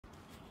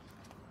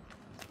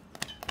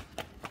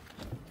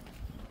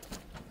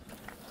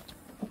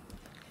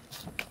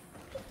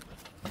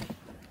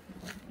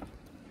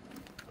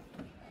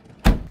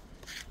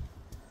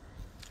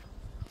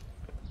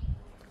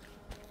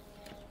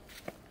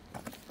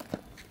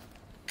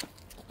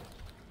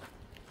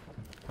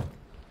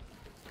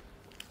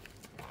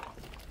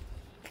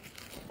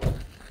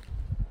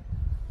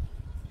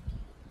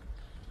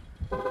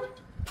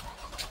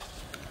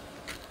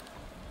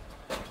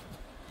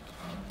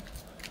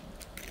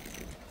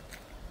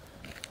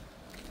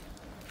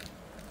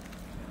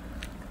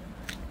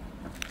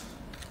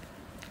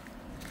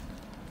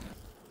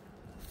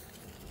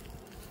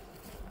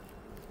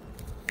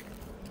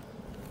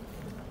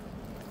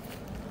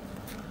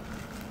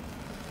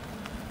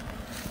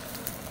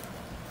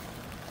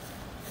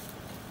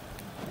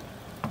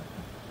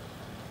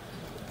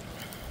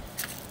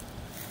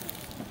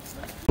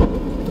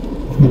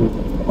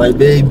My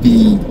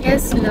baby.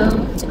 Yes,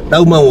 love. That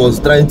woman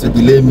was trying to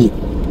delay me.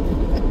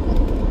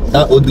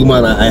 That old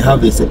woman I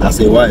have as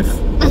a wife.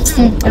 I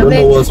don't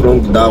know what's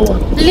wrong with that one.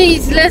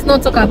 Please, let's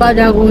not talk about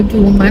that old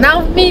woman.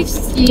 I'll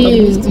miss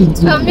you.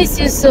 I miss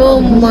you so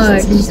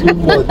much. So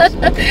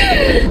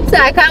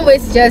I can't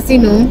wait to just, do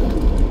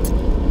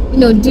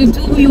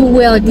you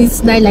well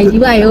this night like the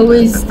way I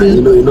always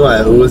do. You know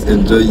I always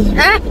enjoy you.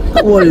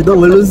 Don't worry,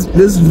 let's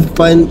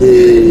find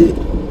a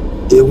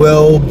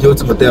well-built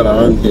hotel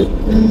around here.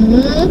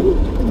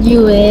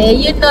 You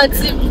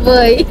naughty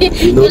boy.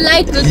 You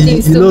like good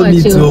things too much.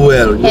 You know me too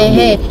well.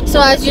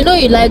 So as you know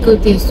you like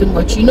good things too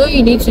much, you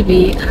need to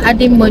be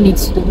adding money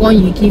to the one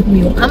you give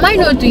me. Am I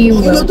not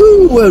doing well? You're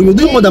doing well. You're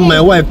doing more than my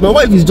wife. My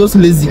wife is just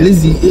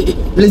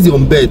lazy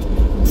on bed.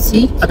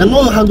 See? I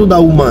cannot handle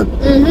that woman.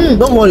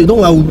 Don't worry.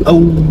 I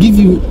will give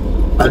you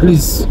at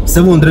least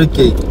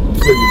 700K.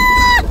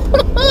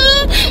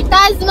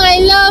 That's my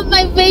love,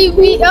 my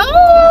baby.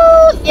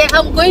 Oh, yeah,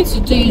 I'm going to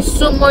do you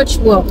so much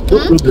work.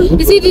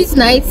 You see, this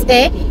night,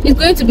 it's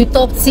going to be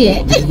top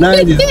tier. This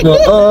night is not.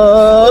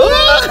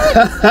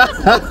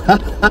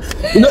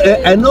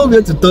 I know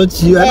where to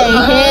touch you.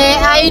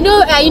 I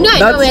know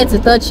where to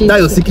touch you.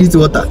 That's your secret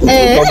water. It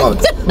will come out.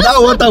 That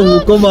water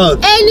will come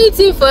out.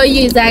 Anything for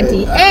you,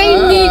 Zaddy.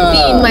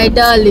 Anything, my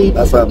darling.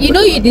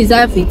 You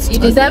deserve it. You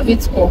deserve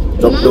it all.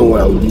 Don't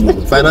worry, I will do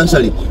it.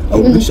 Financially, I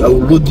will make sure I will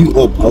load you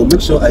up. I will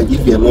make sure I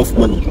give you enough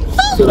money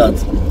so that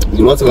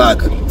you will not lack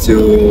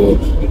till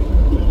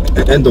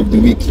the end of the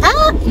week.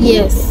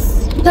 Yes.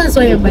 That's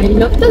why you're my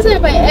love. That's why you're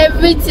my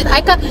everything.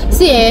 I can't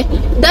see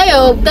that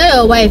your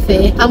wife.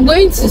 I'm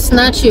going to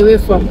snatch you away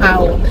from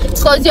her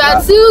because you are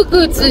too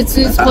good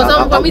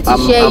for me to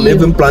share. I'm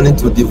even planning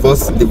to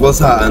divorce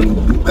her and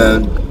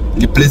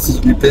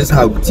replace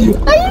her with you.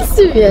 Are you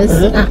serious?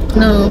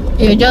 No,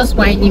 you're just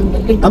whining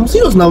me. I'm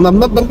serious now. I'm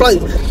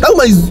planning. That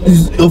woman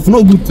is of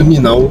no good to me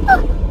now.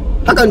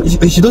 How can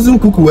she doesn't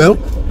cook well?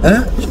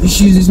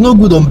 She's no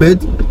good on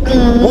bed.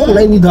 What will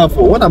I need her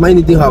for? What am I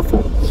needing her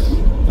for?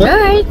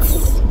 Alright,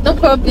 no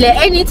problem.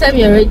 Anytime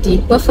you're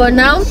ready. But for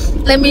now,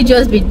 let me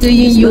just be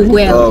doing you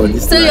well.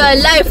 So your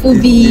life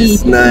will be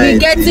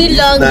getting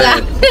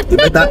longer. You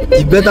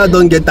better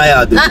don't get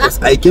tired because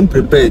I came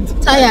prepared.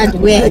 Tired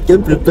where? I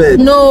came prepared.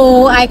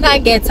 No, I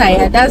can't get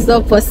tired. That's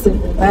not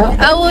possible.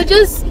 I will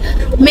just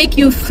make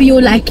you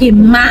feel like a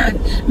man.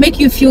 Make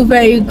you feel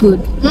very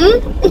good.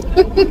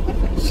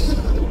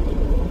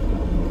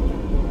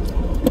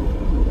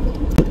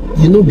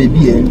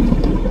 Baby,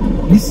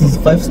 this is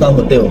 5-star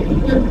hotel.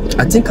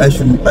 I think I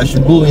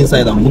should go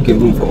inside and book a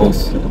room for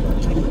us.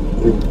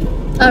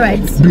 All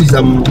right. Please,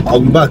 I'll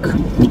be back.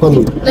 I'm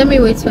coming. Let me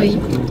wait for you.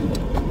 Let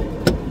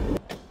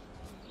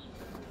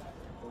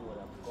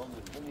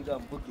me go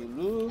and book a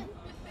room.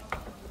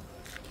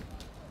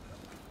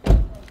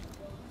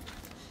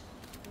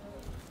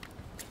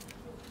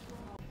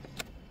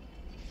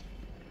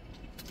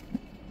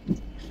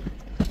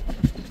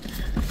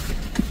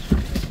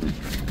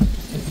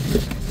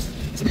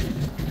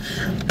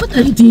 What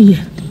are you doing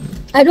here?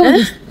 I don't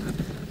know.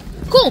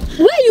 Come,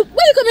 where are you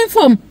coming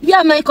from? Where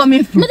am I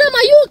coming from? Madam,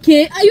 are you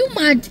okay? Are you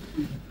mad?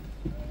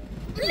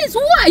 Please,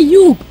 who are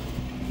you?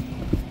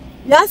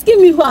 You're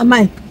asking me who am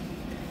I?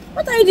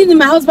 What are you doing in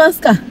my husband's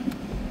car?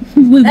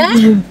 Wait,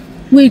 I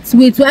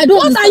don't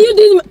What are you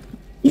doing?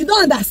 You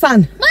don't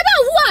understand. Madam,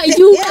 who are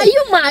you? Are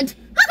you mad?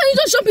 How can you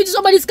just jump into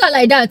somebody's car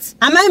like that?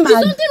 Am I mad? Is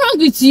something wrong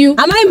with you?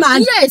 Am I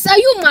mad? Yes, are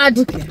you mad?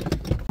 Okay.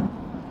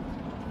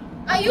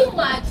 Are you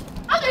mad?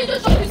 How can you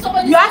just jump into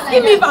somebody's You're car asking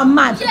like me if that? I'm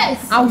mad?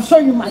 Yes. I will show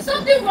you mad. Is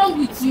something wrong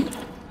with you?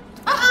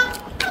 How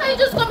can you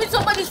just come in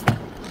somebody's...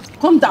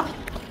 Calm down.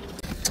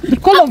 The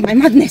call of my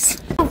madness.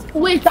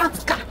 Wait,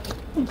 that car.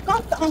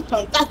 Calm down.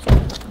 Calm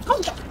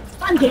down.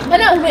 Stand here.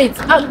 Madam, wait.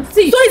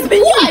 See. So it's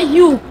been Who are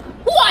you?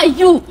 Who are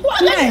you? Who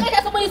am Let's I?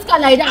 enter somebody's car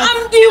like that.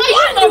 I'm the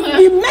one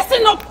you've been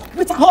messing up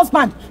with her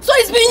husband. So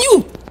it's been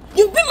you.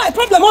 You've been my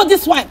problem all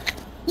this while.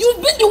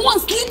 You've been the one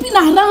sleeping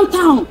around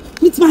town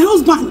with my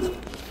husband.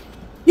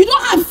 You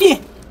don't have fear.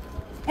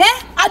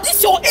 At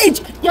this your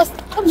age, you're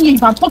standing here.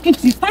 If I'm talking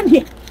to you, stand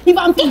here. If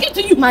I'm talking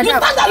to you, Madam,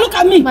 you stand and look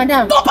at me.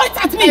 Madam, don't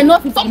point at me.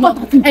 Enough is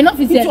enough. Enough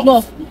is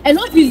enough.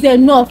 Enough is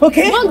enough.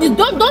 Okay.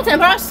 Don't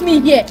embarrass me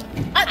here.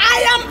 And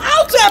I am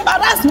out to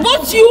embarrass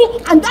both you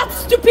and that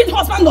stupid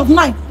husband of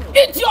mine.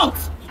 Idiot!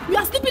 You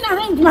are sleeping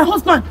around with my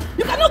husband.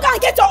 You cannot go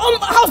and get your own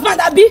husband,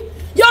 Abby.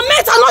 Your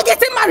mates are not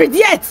getting married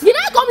yet. Did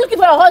I come looking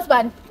for your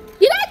husband?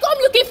 Did I come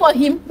looking for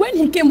him? When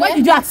he came, why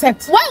did you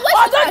accept?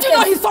 Why don't you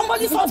know he's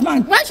somebody's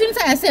husband? Why shouldn't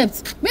I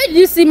accept? Where did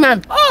you see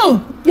man? Oh,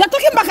 you're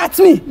talking back at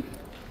me.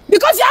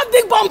 Because you have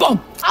big bum bum.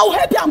 I will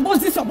help you and boss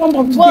this your bum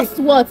bum today. Boss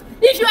what?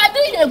 If you are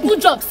doing a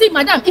good job, see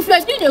madam, if you are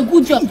doing a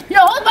good job,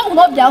 your husband will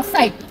not be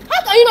outside.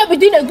 How can you not be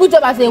doing a good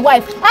job as a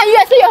wife? And you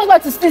expect your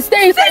husband to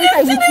stay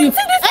inside with you?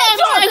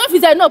 Enough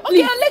is enough,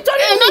 please. Okay,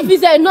 lecturing me. Enough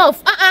is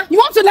enough. You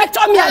want to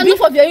lecture me, Abby?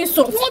 Enough of your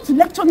insults. You want to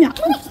lecture me?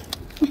 Come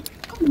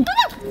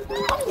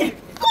here.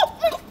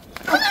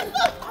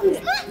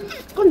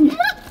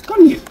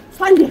 Come here.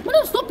 Stand here.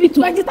 Madam, stop it.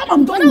 By the time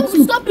I'm done with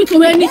you. Stop it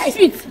when it's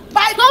sweet.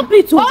 Stop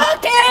it. Okay.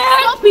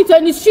 Stop it. it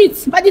on the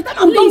streets. By the time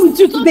I'm done with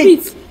you today,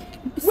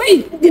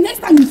 wait, the next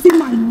time you see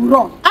man, you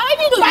run.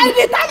 By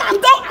the time I'm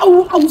done,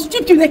 I will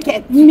strip you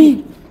naked.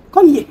 Me.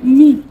 Come here.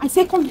 Me. I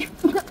say come here.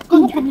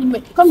 Come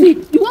here. Come here.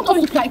 You won't come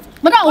in fight.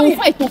 Madam, I will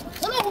fight.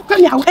 Come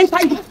here, I will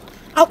enter you.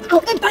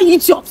 I'll enter you,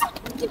 idiot.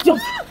 You're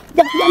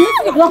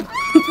messing around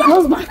with my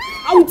husband.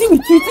 I will deal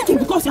with you thinking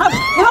because you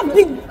have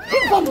big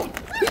bubble.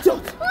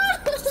 Idiot.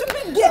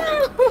 Stupid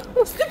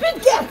girl.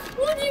 Stupid girl.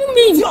 What do you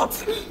mean? Idiot.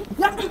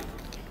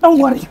 Don't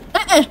worry.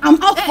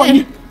 I'm out for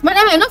you.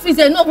 Madam, enough is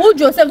enough. Hold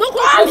yourself. Don't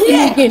come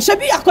here again.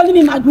 Shebi, you're calling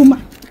me mad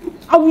woman.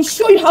 I will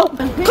show you how.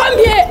 Come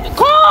here.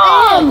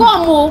 Come.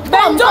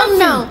 Come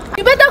now.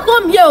 You better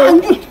come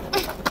here.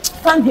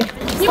 Come here.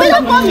 You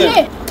better come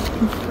here.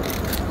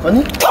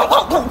 Honey?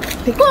 Come.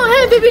 Go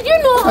ahead, baby. Do you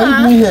know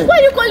her? Why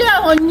are you calling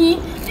her honey?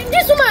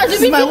 This woman has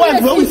been my wife.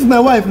 Who is my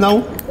wife now?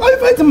 Why are you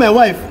fighting my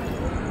wife?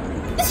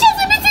 She has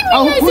been beating me.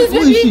 Who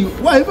is she?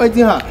 Why are you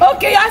fighting her?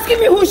 Okay, you're asking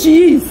me who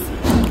she is.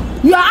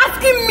 You are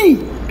asking me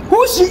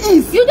who she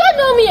is. You don't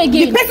know me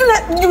again. The person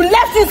that you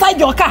left inside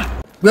your car.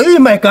 Were you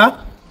in my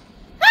car?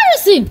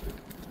 Harrison,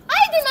 are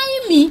you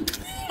denying me?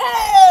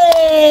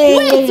 Hey!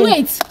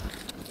 Wait.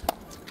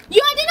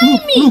 You are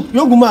denying me. Look,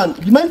 young woman,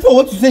 be mindful of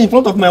what you say in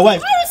front of my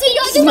wife. Harrison,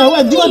 you are This is my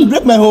wife. Do you want to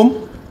break my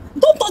home?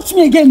 Don't touch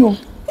me again, no.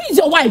 Who is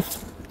your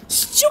wife?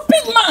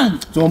 Stupid man.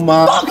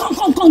 Toma.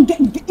 Come.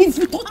 If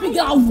you touch me,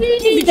 I will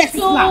give you that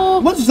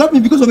slap. What is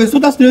happening because of a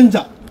total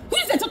stranger? Who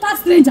is a total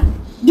stranger?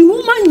 The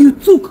woman you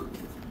took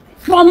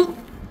from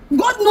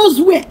God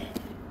knows where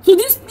to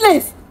this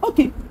place.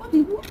 Okay,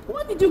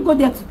 what did you go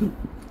there to do?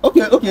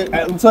 Okay.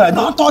 I'm sorry.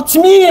 Don't touch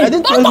me.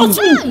 Don't touch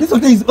me. This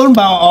hotel is owned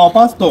by our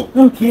pastor.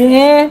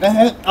 Okay.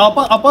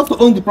 Our pastor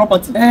owns the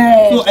property.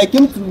 So I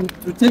came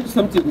to take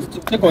something to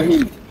check on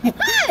him.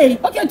 Hey.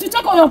 Okay, to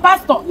check on your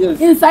pastor.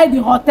 Yes. Inside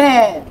the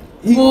hotel.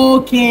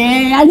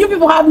 Okay. And you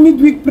people have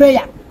midweek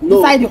prayer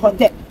inside the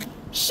hotel.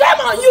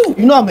 Shame on you.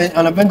 You know I'm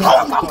an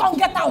evangelist. Come,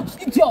 get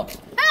out, idiot.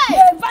 Hey.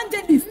 You're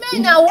evangelist.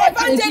 Men are what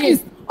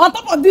evangelist. On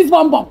top of this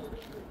bomb.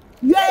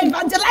 You are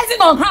evangelizing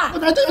on her.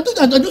 But I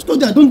just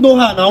told you I don't know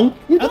her now.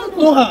 I don't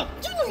know her.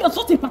 Do you know you're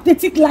such a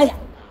pathetic liar?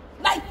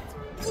 Like,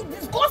 you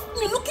disgust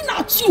me looking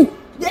at you.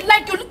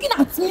 Like you're looking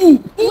at me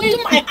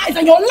into my eyes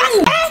and you're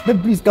lying.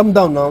 Babe, please calm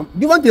down now. Do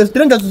you want a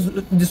stranger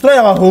to destroy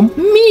our home?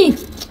 Me,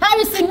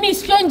 Harrison, me,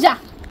 stranger.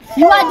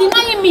 You are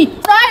denying me.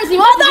 So Harrison, you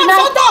want to deny?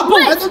 Shut up!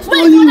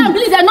 Wait, madam,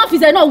 please, enough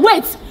is enough.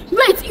 Wait,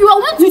 you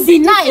want to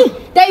deny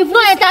that you've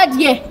not entered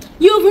here.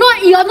 You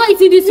have not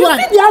eaten this one.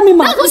 You see the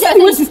animal. That's what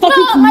you're saying.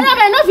 No, madam,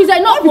 enough is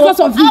enough. Because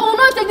of you. I will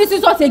not take this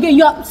insult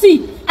again.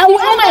 I will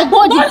all my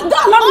body. Don't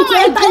allow me to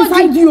enter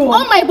inside you.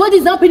 All my body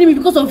is not paining me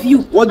because of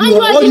you. What do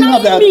you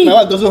have that my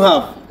wife doesn't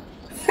have?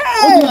 Hey.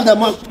 What do you have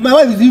that my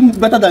wife is even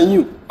better than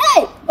you?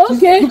 Hey,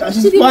 okay.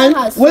 She's fine,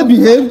 well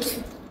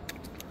behaved.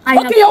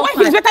 Okay, your wife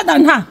is better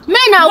than her.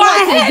 Men are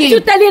what again? You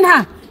telling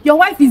her your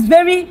wife is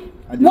very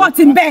what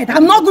in bed?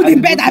 I'm not good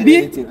in bed,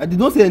 Abi. I did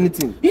not say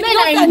anything. You did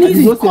not say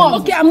anything.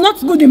 Okay, I'm not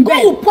good in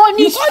bed. Who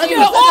punish you? You're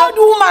an old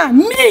woman.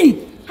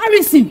 Me,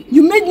 Harrison,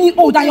 you made me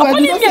old. And you're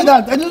calling me.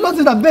 I did not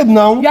say that, babe.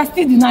 Now you are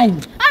still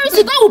denying.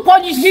 Harrison, God will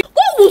punish you.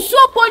 God will so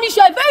punish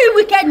you. You're a very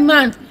wicked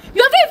man.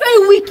 You're very,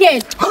 very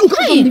wicked.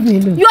 Hey,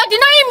 you are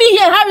denying me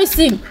here,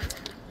 Harrison.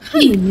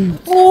 Hey.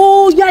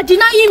 Oh, you are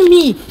denying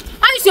me.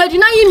 Harrison, you are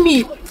denying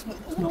me.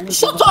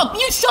 Shut up!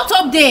 You shut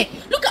up there.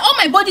 Look at all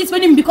my body is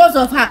paining because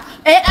of her.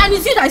 And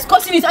it's you that is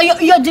causing it.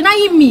 And you're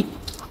denying me.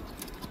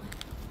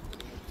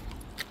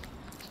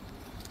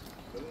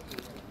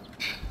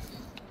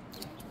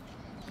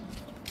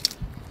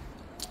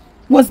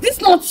 Was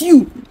this not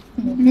you?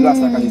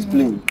 Last I can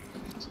explain.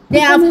 They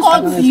have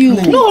caught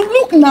you. No,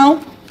 look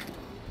now.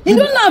 You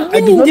don't have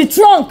been in the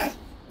trunk,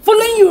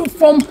 following you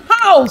from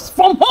house,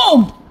 from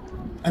home.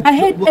 I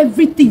heard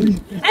everything.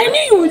 I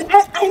knew you.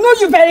 I know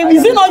you very well.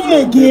 Is it not you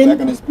again? I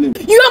can explain.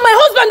 You are my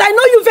husband. I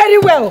know you very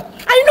well.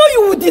 I know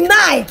you will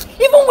deny.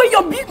 Even when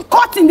you're being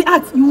caught in the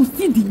act, you will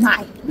still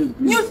deny.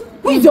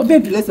 Who is your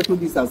baby? Let's settle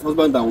this as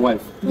husband and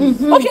wife. Okay,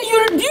 do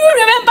you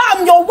remember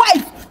I'm your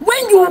wife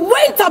when you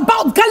went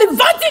about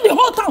gallivanting the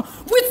whole town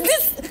with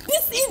this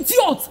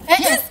idiot,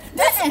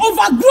 this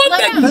overgrown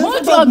baby?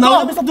 Hold your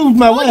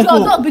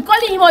dog. Be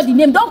calling him all the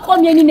name. Don't call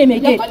me any name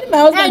again. You're calling my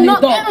husband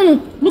a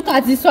dog. Look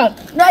at this one.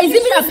 Now is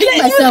it me that pick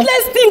myself?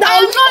 Useless thing that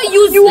I'm not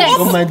useless.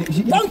 Don't mind.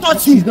 Don't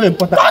touch me. She's not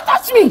important. Don't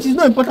touch me. She's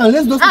not important.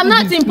 Let's just. I'm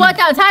not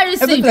important,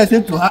 Harrison. Everything I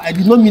said to her, I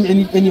did not mean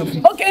any of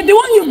it. Okay, the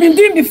one you've been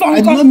doing before. I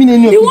did not mean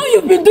any of it. The one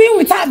you've been doing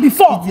with her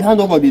before. It's the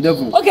hand of the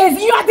devil. Okay, so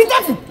you are the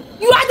devil.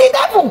 You are the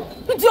devil.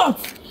 Idiot.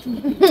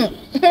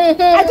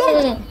 I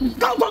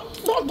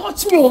don't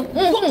touch me. You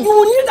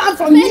will need that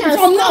from me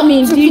from now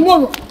to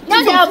tomorrow.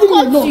 Now they have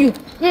caught you.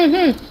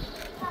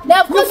 They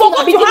have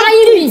caught you.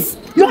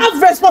 You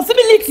have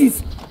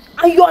responsibilities,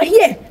 and you are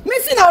here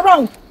messing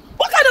around.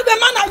 What kind of a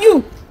man are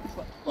you?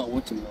 People are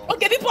watching now.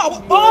 Okay, people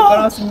are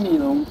embarrassing me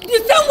now. The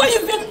same way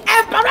you've been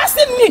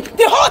embarrassing me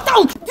the whole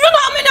town. Do you know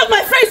how many of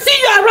my friends see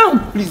you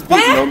around? please, babe,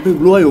 now,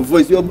 babe, lower your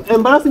voice. You're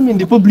embarrassing me in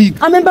the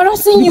public. I'm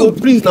embarrassing you.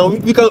 Please, now,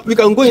 we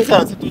can go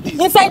inside and sit to this.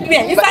 Inside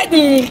where?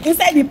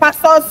 Inside the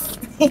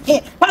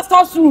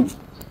pastor's room.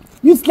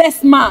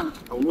 Useless man.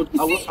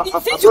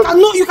 Since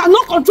you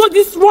cannot control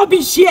this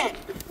rubbish here.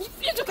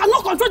 Since you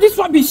cannot control this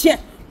rubbish here.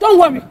 Don't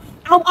worry.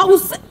 I will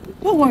say,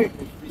 don't worry.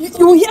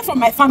 You will hear from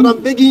my family. But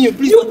I'm begging you,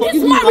 please.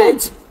 This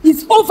marriage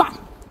is over.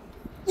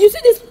 You see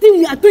this thing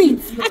you are doing?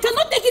 I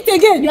cannot take it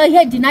again. You are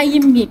here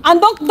denying me. And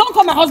don't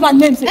call my husband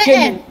names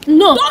again.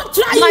 No. Don't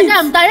try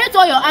Madam, it. direct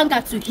all your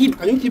anger to him.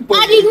 Can you keep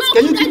quiet? He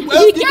came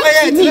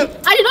to me.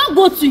 I did not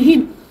go to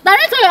him.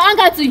 Direct all your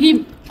anger to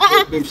him.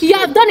 You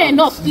have done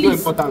enough,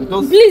 please.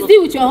 Please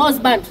deal with your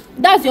husband.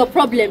 That's your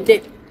problem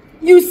there.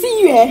 You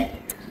see here?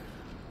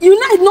 You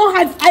know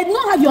I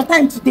don't have your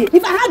time today.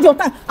 If I had your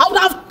time, I would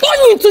have torn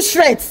you into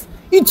shreds.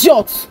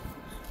 Idiot.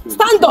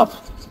 Stand up.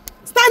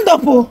 Stand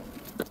up, oh.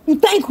 You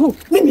thank who?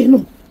 Leave me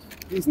alone.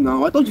 Please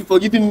now, I thought you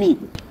forgiven me.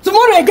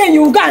 Tomorrow again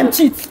you will go and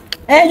cheat.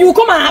 And you will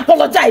come and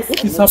apologize.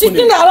 What is happening?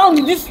 Cheating around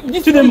with this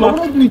Chidema, I will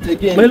not do it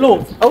again. my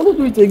love, I will not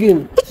do it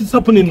again. what is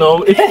happening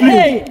now? Explain.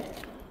 Hey.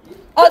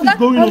 What is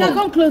going on?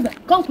 Come closer.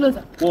 Come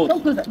closer. What?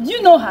 Come closer. Do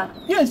you know her?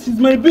 Yes, she's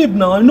my babe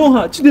now. I know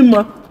her.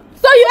 Chidema.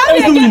 So you have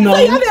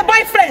a a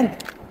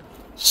boyfriend.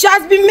 She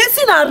has been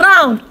messing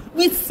around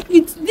with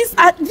this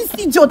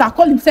idiot that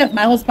call himself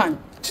my husband.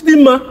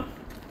 Chidema.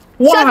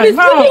 She has Why? been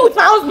sleeping with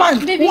my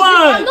husband. Baby,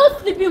 Why? I'm not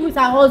sleeping with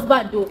her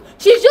husband though.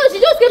 She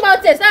just came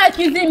out and started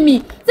accusing me.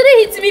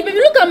 Today hit me, baby.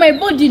 Look at my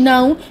body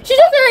now. She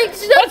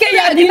just Okay, you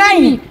are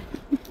denying me.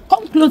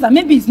 Come closer.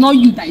 Maybe it's not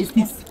you that is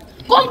this.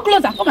 Come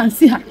closer. Come and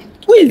see her.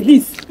 Who is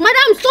this?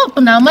 Madam, stop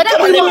now. Madam,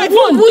 Come on, my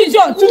phone. Who is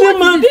yours?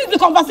 This is the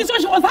conversation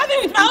she was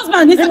having with my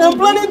husband. And I'm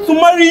planning to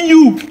marry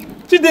you.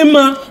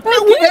 Chidema.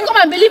 will you come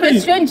and believe a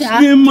stranger?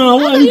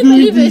 Chidema, why are you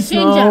doing this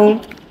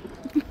now?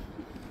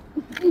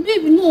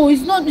 Baby, no,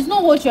 it's not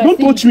what you're Don't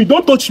saying. touch me.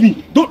 Don't touch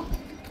me.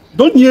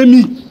 Don't near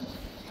me.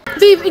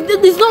 Babe,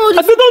 it's not what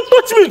I said don't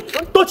touch me.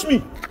 Don't touch me.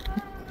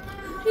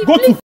 Babe, Go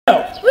please, to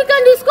hell. we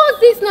can discuss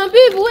this now,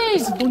 babe.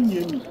 Wait. Don't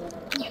near me.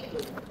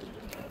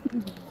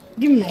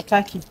 Give me my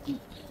car key.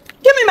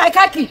 Give me my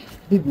car key.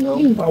 Babe, now,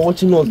 people are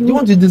watching us. Do you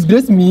want to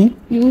disgrace me?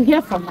 You will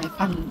hear from my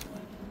family.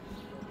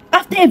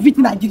 After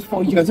everything I did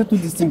for You you. can settle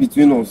this thing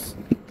between us.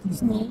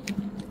 Please now.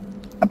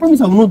 I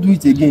promise I will not do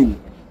it again.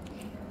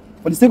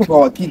 For the sake of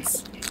our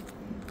kids.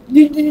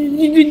 Did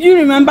you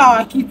remember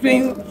our kids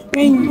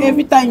when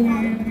every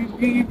time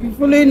you be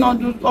following all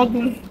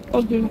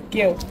those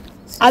girls?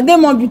 Are they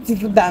more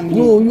beautiful than me?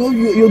 No,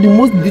 you're the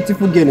most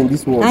beautiful girl in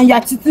this world. And you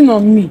are cheating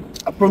on me.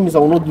 I promise I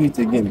will not do it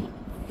again.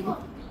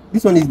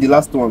 This one is the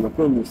last one, I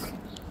promise.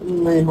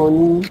 My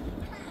honey.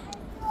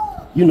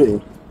 You know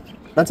it.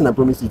 That's what I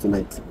promise you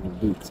tonight. I'll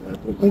do it. I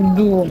promise. You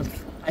do.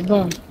 I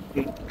don't.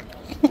 You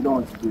don't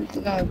want to do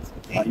it. Don't.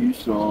 Are you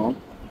sure?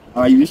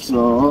 Are you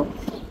sure?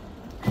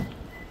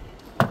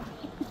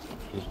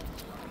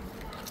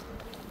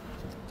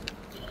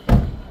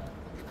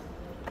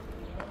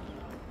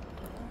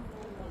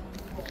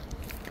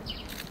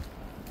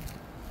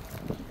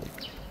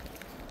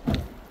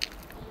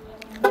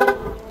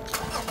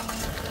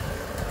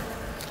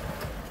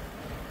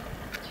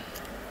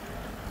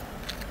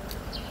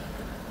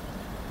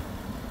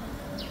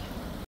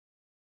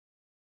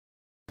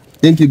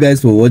 Thank you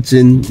guys for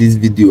watching this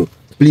video.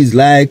 Please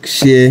like,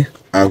 share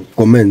and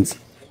comment,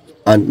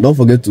 and don't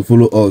forget to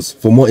follow us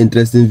for more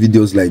interesting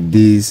videos like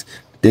this.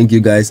 Thank you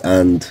guys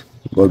and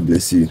God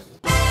bless you.